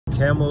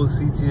Camo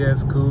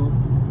CTS coupe.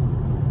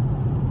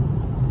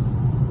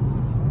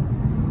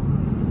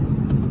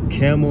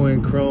 Camo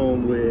and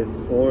chrome with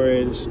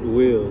orange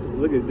wheels.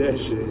 Look at that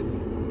shit.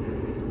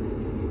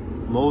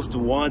 Most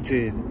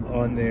wanted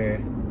on there.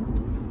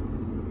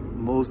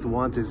 Most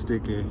wanted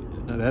sticker.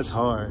 Now that's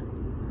hard.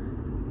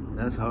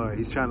 That's hard.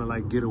 He's trying to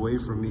like get away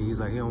from me. He's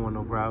like, he don't want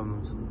no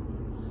problems.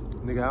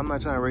 Nigga, I'm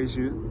not trying to race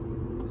you.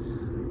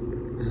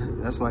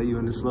 That's why you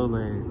in the slow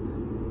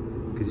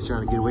lane. Cause you're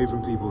trying to get away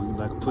from people. You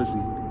like a pussy.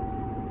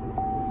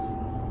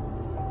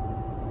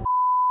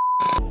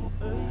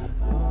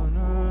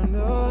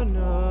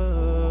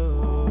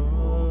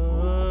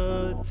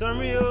 Turn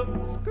me up.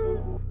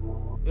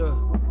 Yeah.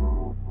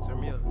 Turn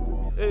me up.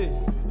 Hey.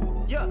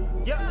 Yeah.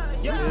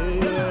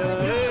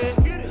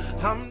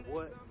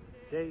 What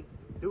they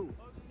do.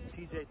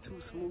 TJ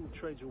Too Smooth,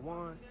 Trey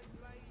Jawan.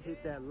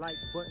 Hit that like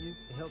button.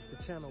 It helps the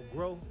channel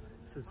grow.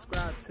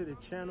 Subscribe to the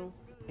channel.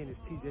 And it's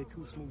TJ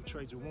Too Smooth,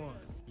 Trey Jawan.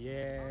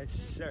 Yeah,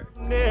 sure.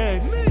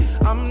 Next.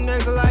 I'm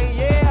next like,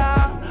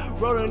 yeah.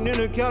 Rolling in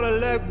a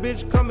Cadillac,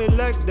 bitch, call me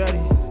like daddy.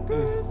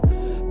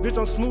 Bitch,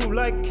 I'm smooth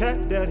like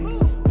cat daddy.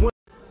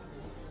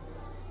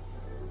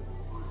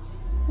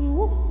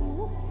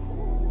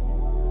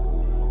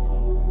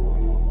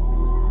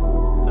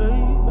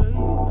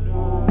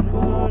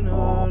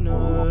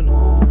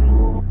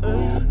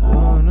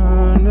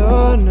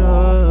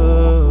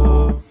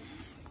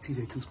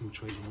 TJ Too Smooth,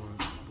 Trey Jawan.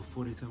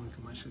 Before they tell me to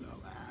cut my shit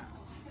out,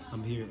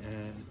 I'm here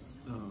at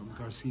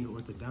Garcia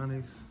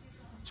Orthodontics,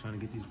 trying to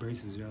get these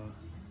braces, y'all.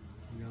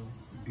 You know,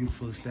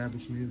 beautiful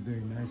establishment,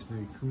 very nice,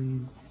 very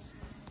clean.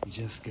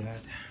 Just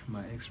got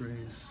my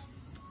x-rays.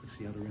 Let's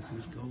see how the rest of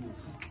this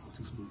goes.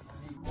 Too smooth.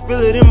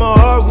 Feel it in my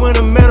heart when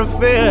I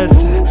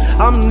manifest.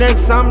 I'm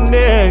next like,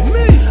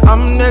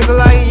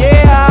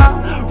 yeah.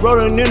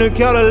 Rolling in a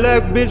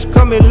Cadillac, bitch,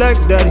 call me like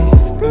daddy.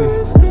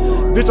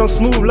 Bitch, I'm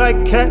smooth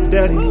like cat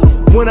daddy.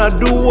 When I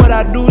do what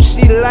I do,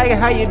 she like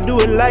how you do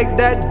it like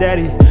that,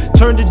 daddy.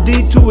 Turn the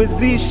D to a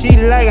Z, she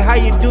like how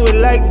you do it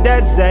like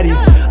that, zaddy.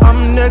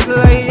 I'm next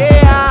like,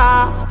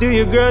 yeah. Steal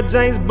your girl,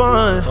 James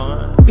Bond.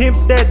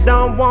 Pimp that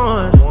Don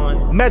Juan.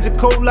 Magic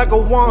coat like a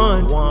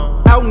wand.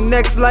 Out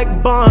next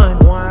like Bond.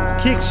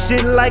 Kick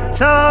shit like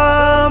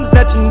Tom's.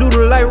 At your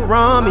noodle like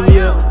ramen,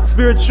 yeah.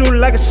 Spiritual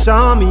like a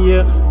shaman,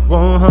 yeah.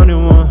 100,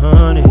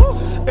 100.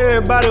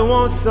 Everybody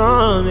wants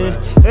something.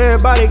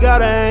 Everybody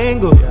got an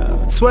angle.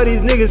 Swear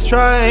these niggas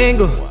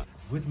triangle.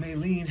 With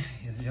Maylene,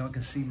 as y'all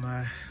can see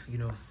my,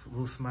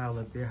 little smile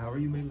up there. How are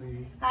you,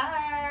 Maylene?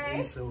 Hi.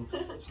 Hey, so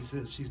she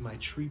says she's my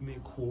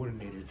treatment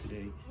coordinator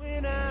today.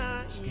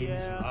 She gave me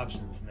some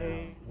options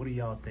now. What do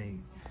y'all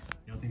think?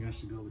 Y'all think I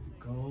should go with the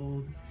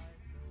gold?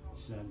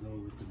 Should I go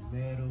with the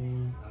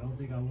metal? I don't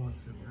think I want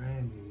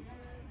ceramic,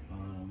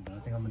 but I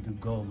think I'm gonna do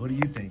gold. What do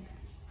you think?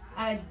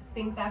 I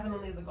think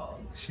definitely the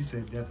gold. She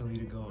said definitely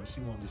the gold.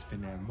 She wanted to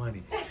spend that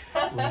money.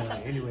 Well,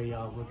 anyway,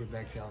 y'all, we'll get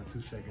back to y'all in 2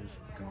 seconds.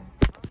 Go.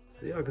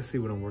 So y'all can see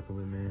what I'm working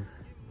with, man.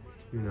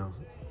 You know,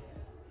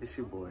 it's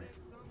your boy.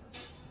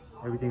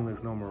 Everything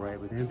looks normal, right?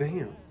 But then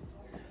bam.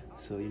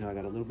 So, I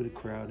got a little bit of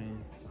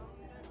crowding.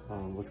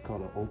 What's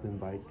called an open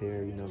bite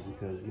there,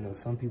 because,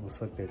 some people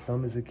suck their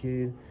thumb as a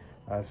kid.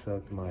 I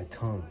sucked my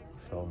tongue.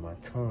 So my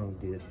tongue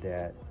did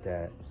that,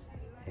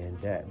 and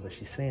that. But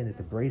she's saying that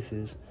the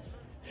braces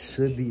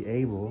should be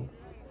able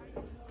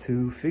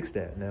to fix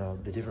that. Now,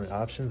 the different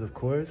options, of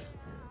course,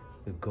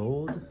 the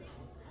gold.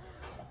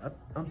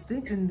 I'm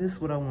thinking this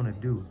is what I want to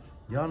do.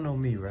 Y'all know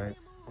me, right?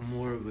 I'm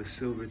more of a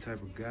silver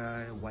type of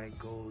guy, white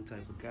gold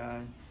type of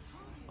guy.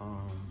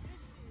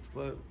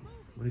 But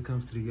when it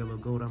comes to the yellow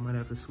gold, I might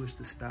have to switch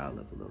the style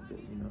up a little bit,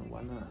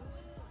 why not?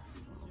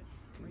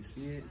 Can you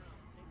see it?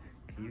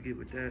 Can you get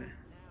with that?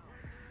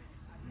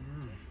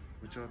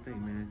 What y'all think,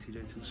 man?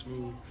 TJ Too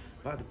Smooth.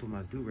 About to put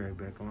my do-rag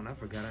back on. I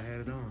forgot I had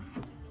it on.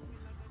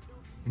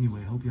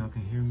 Anyway, hope y'all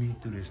can hear me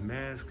through this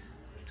mask.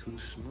 Too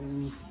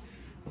Smooth.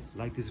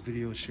 Like this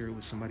video, share it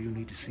with somebody who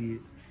need to see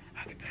it.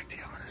 I'll get back to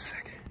y'all in a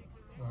second.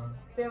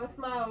 They have a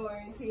smile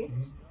warranty.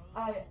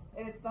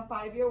 It's a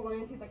 5-year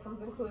warranty that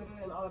comes included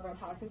in all of our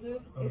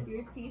packages. If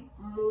your teeth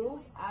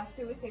move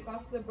after we take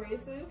off the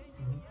braces,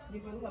 you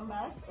can come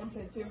back and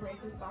put your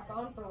braces back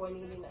on for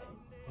 $189.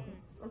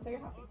 Until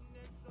you're happy.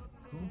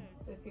 Cool.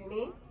 It's your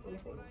name and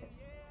your signature.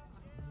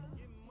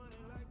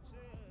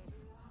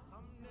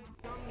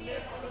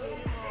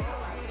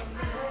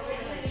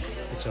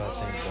 What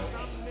y'all think, though?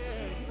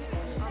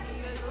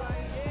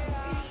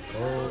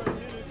 Gold.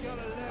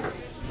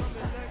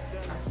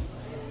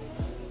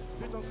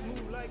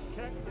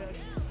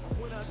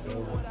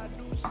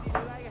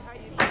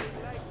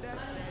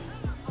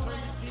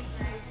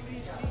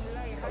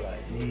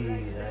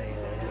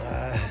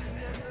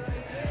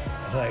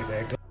 I like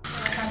that.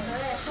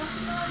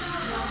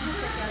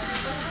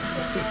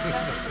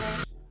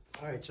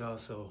 All right, y'all,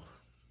 so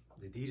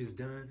the deed is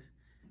done.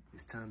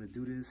 It's time to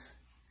do this.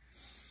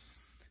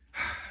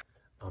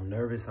 I'm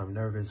nervous.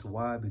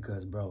 Why?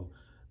 Because, bro,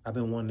 I've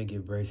been wanting to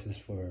get braces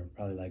for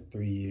probably like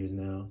 3 years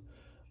now.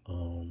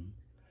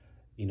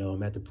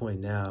 I'm at the point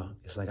now,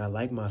 it's like I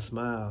like my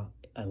smile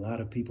a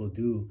lot of people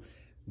do,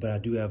 but I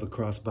do have a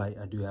cross bite.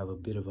 I do have a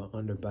bit of an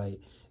underbite,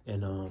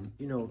 and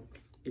you know,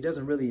 it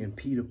doesn't really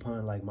impede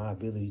upon like my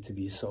ability to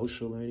be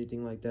social or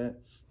anything like that.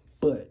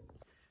 But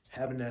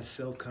having that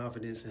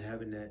self-confidence and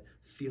having that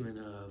feeling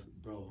of,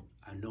 bro,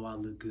 I know I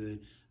look good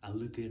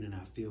and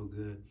I feel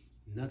good.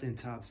 Nothing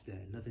tops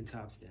that, nothing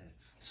tops that.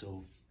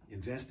 So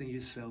invest in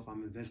yourself.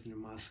 I'm investing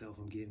in myself.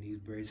 I'm getting these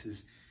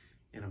braces,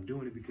 and I'm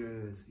doing it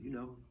because, you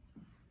know,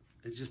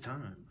 it's just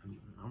time.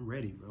 I'm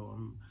ready, bro.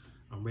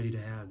 I'm ready to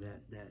have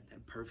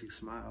that perfect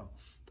smile.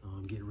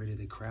 I'm getting rid of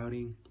the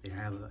crowding. They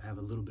have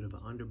a little bit of an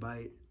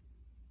underbite,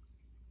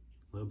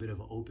 a little bit of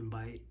an open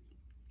bite.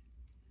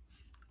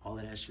 All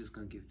of that shit's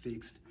gonna get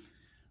fixed.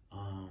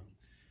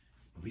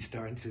 We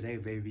starting today,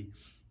 baby,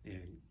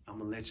 and I'm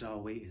gonna let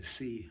y'all wait and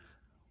see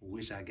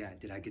which I got.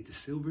 Did I get the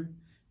silver?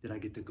 Did I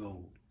get the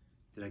gold?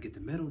 Did I get the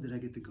metal? Did I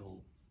get the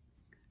gold?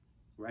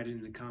 Write it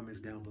in the comments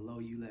down below.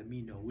 You let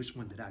me know which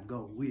one did I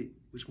go with,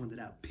 which one did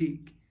I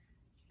pick.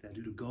 Did I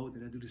do the gold?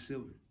 Did I do the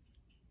silver?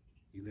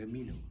 You let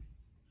me know.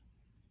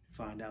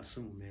 Find out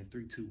soon, man.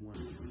 3, 2, 1.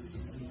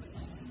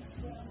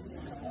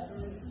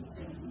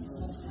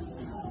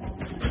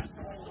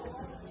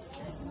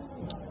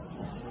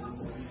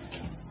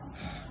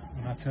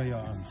 When I tell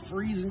y'all I'm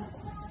freezing,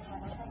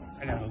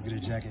 I gotta go get a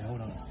jacket.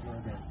 Hold on.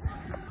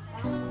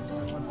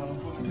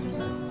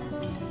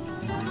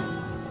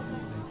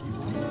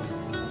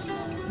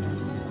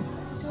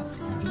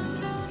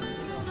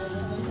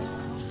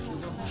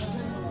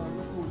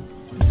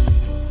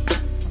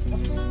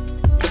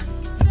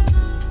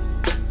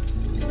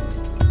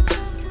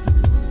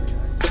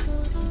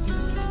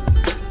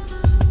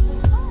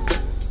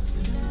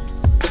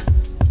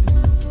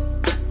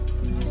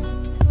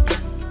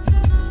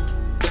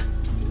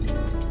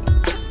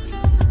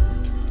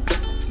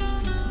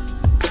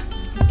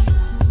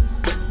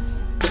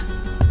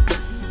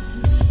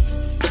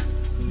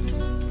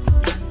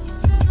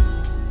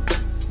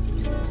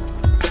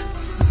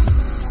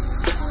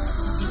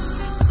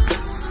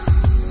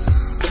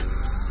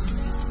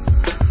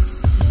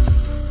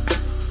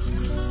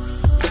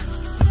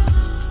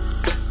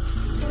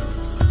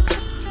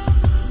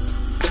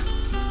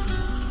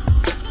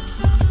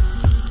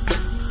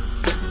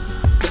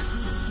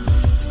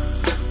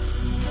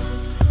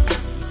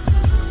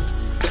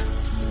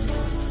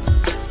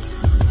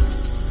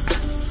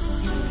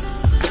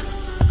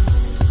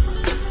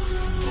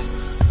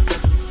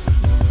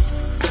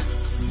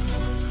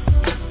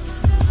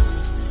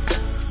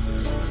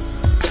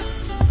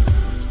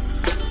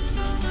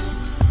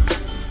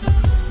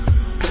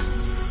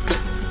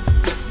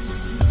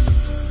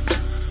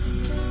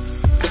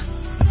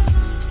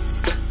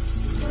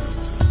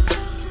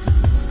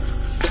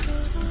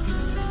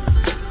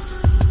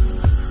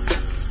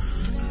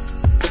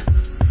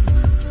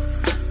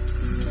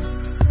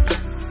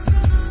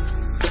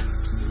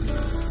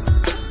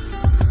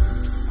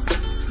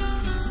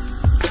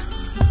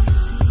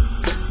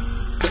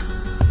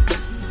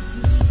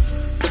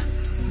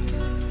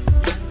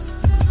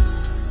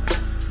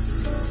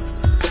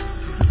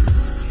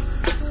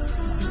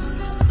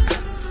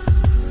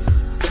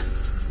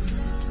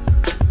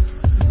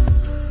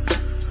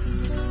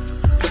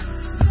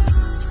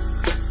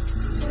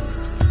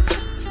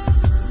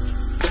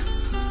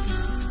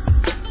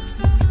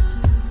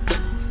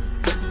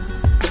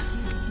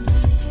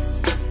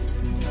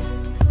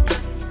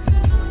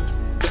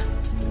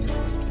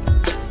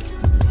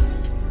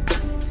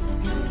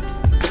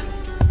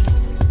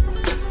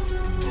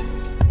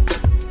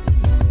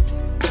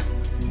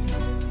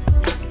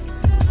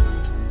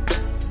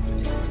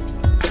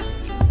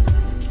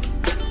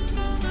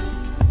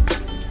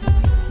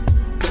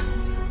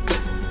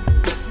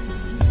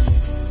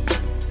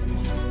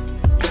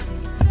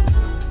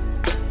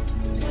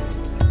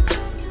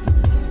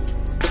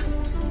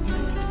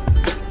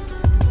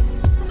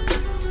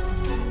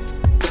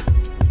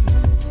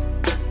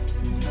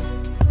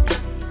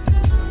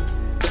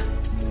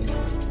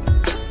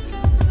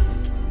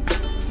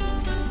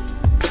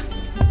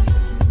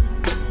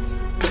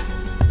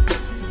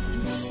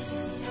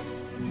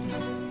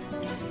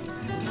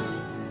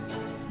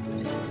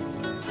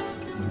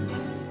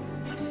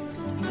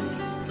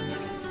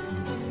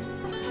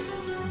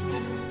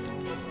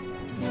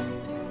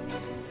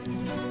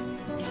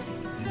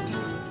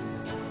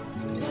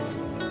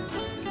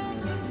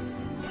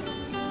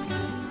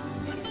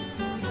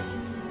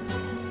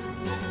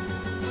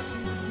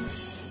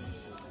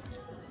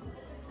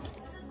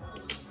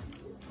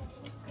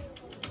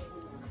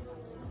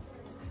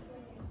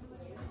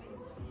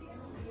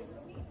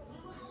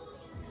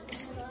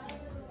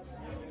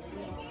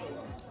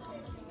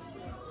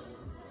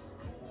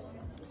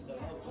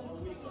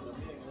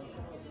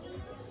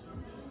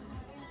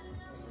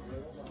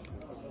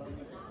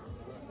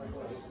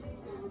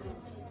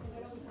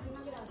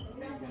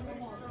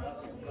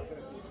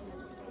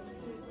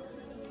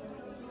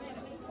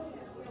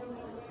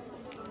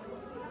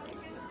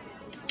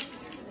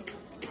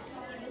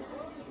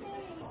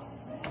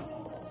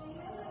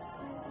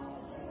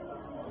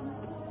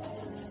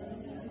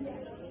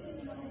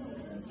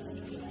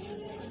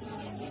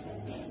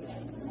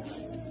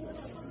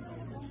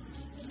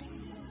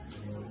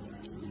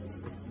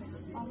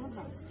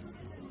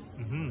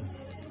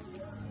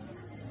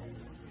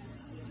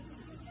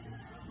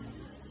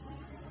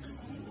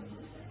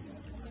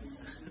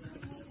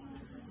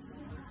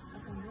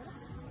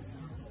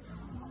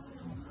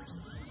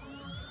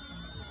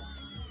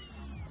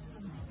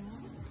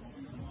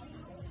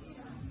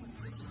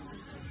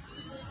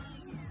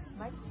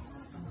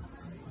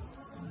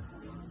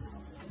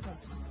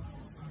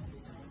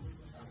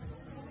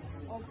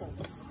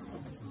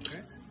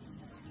 Okay.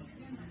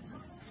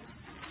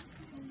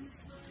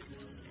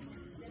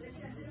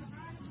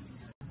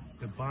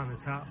 The bar on the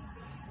top.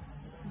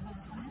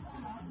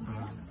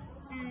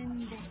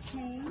 And the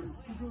chain,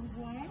 good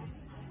one.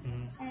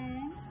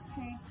 And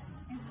check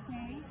and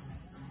stay.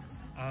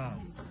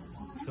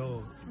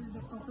 So The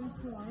open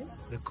coil.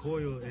 the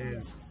coil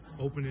is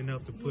opening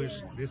up to push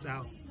this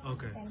out.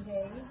 Okay. And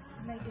they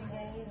make it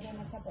then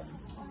a couple.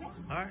 Okay?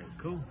 All right,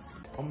 cool.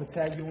 I'm gonna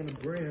tag you on the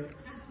gram.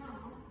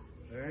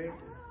 All right.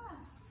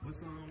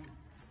 What's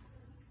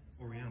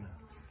Oriana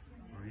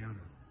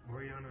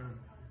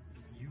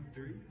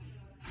U3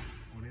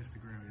 on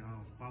Instagram,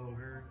 y'all. Follow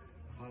her.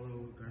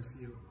 Follow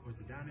Garcia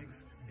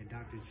Orthodontics and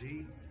Dr.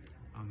 G.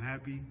 I'm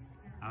happy.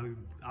 I'll be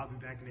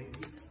back in 8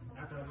 weeks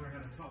after I learn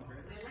how to talk,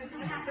 right?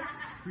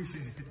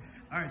 Appreciate it.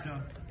 All right,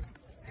 y'all.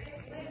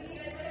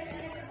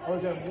 Oh,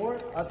 is that more?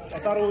 I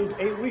thought it was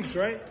 8 weeks,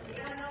 right?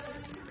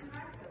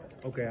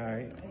 Okay, all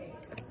right.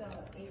 So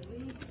 8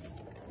 weeks.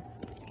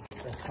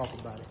 Let's talk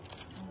about it.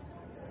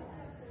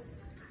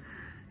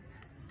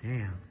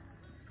 Damn.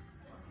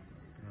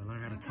 Gotta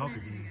learn how to talk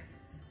again.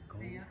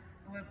 Cool.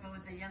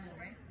 With the yellow,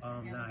 right?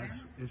 Nah,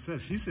 it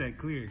says, she said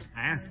clear.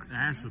 I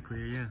asked for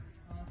clear, yeah.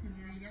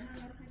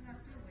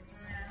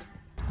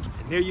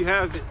 And there you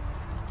have it.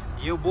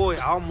 Yo, boy,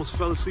 I almost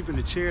fell asleep in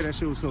the chair. That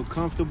shit was so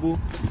comfortable.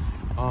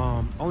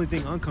 Only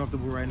thing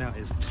uncomfortable right now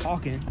is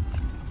talking.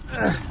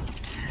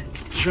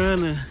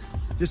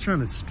 Just trying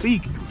to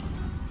speak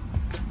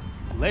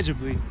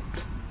legibly.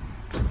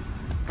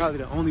 Probably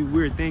the only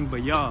weird thing,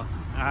 but y'all,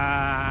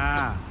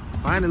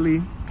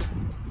 finally,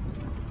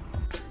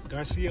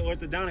 Garcia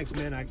Orthodontics,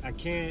 man. I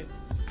can't,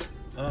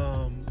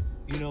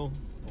 you know,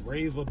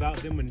 rave about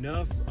them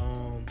enough.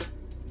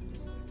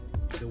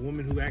 The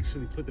woman who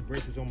actually put the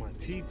braces on my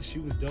teeth, she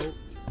was dope.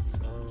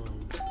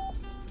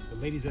 The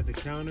ladies at the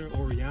counter,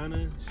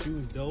 Oriana, she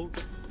was dope.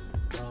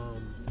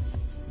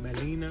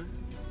 Melina,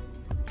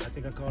 I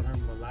think I called her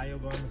Malaya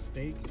by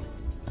mistake.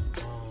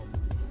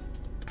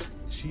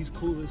 She's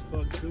cool as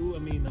fuck too. I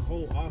mean, the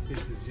whole office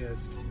is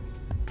just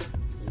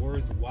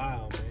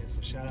worthwhile, man.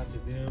 So shout out to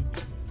them.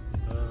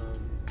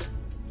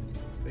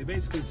 They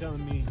basically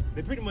telling me,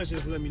 they pretty much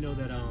just let me know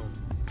that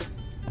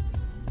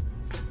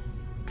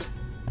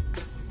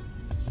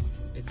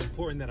it's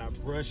important that I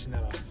brush and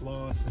that I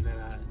floss and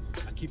that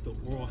I keep the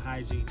oral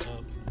hygiene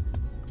up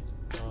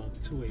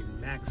to a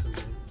maximum.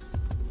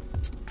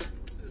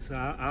 So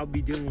I'll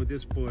be dealing with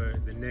this for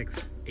the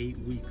next 8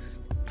 weeks.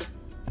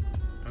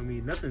 I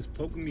mean, nothing's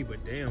poking me,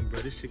 but damn, bro,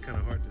 this shit kind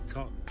of hard to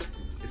talk.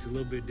 It's a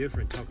little bit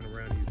different talking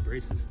around these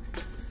braces.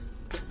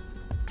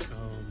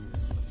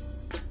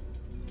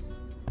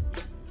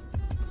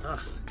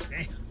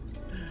 Damn.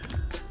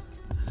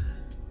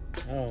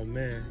 Oh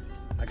man,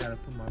 I gotta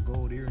put my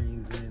gold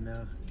earrings in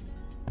now.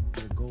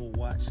 Get a gold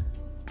watch.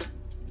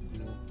 You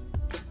know.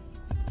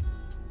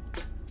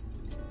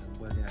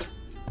 But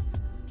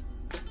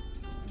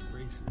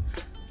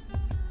braces.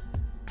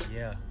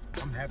 Yeah,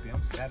 I'm happy.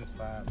 I'm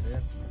satisfied,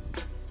 man.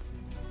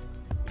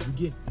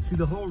 See,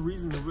 the whole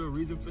reason, the real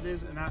reason for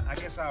this, and I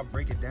guess I'll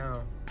break it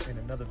down in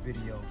another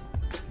video.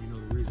 You know,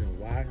 the reason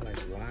why, like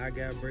why I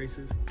got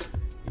braces.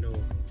 You know,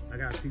 I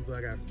got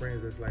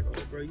friends that's like,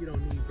 oh, bro, you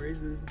don't need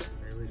braces.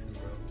 Man, listen,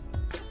 bro.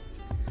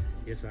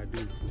 Yes, I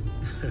do.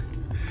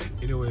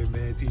 Anyway,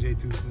 man,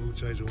 TJ Too Smooth,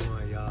 Treasure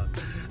One, y'all.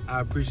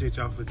 I appreciate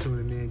y'all for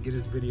tuning in. Give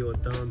this video a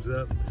thumbs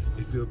up.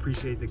 If you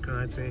appreciate the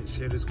content,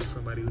 share this with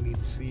somebody who needs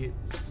to see it.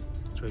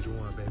 Treasure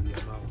One, baby,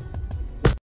 I'm out.